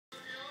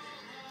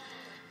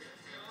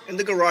In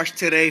the garage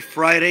today,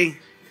 Friday.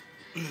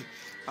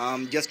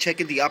 Just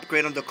checking the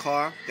upgrade on the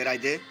car that I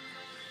did.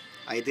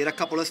 I did a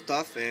couple of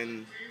stuff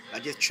and I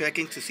just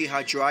checking to see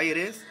how dry it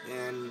is,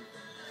 and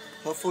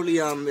hopefully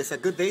it's a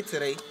good day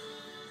today.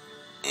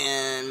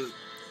 And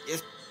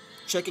just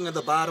checking at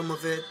the bottom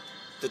of it,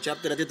 the job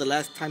that I did the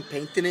last time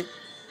painting it.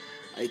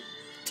 I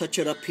touch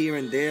it up here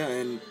and there,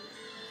 and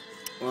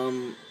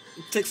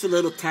it takes a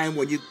little time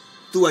when you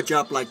do a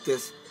job like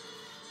this.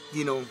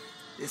 You know,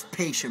 it's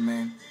patient,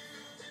 man.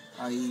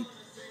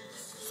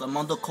 Some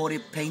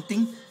undercoated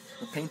painting,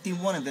 the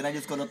painting one, and then I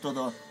just gonna throw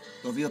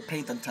the real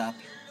paint on top.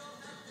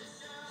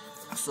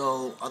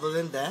 So other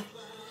than that,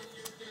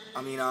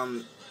 I mean,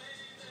 I'm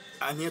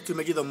here to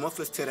measure the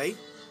mufflers today,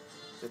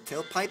 the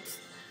tailpipes,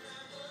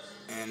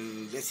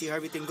 and let's see how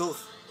everything goes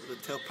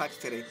with the tailpipes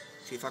today.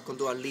 See if I can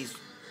do at least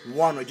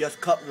one or just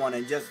cut one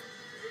and just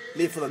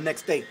leave for the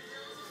next day.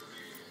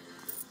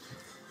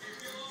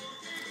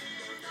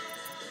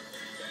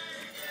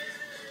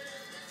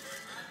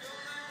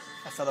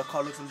 That's how the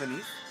car looks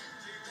underneath.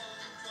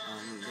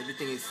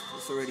 Everything is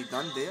already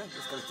done there.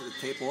 Just gotta take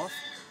the tape off.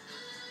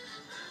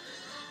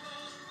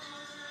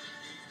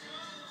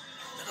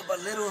 Little by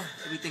little,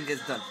 everything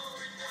gets done.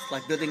 It's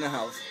like building a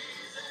house.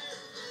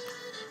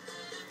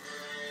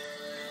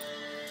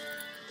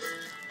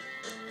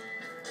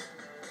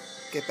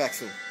 Get back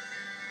soon.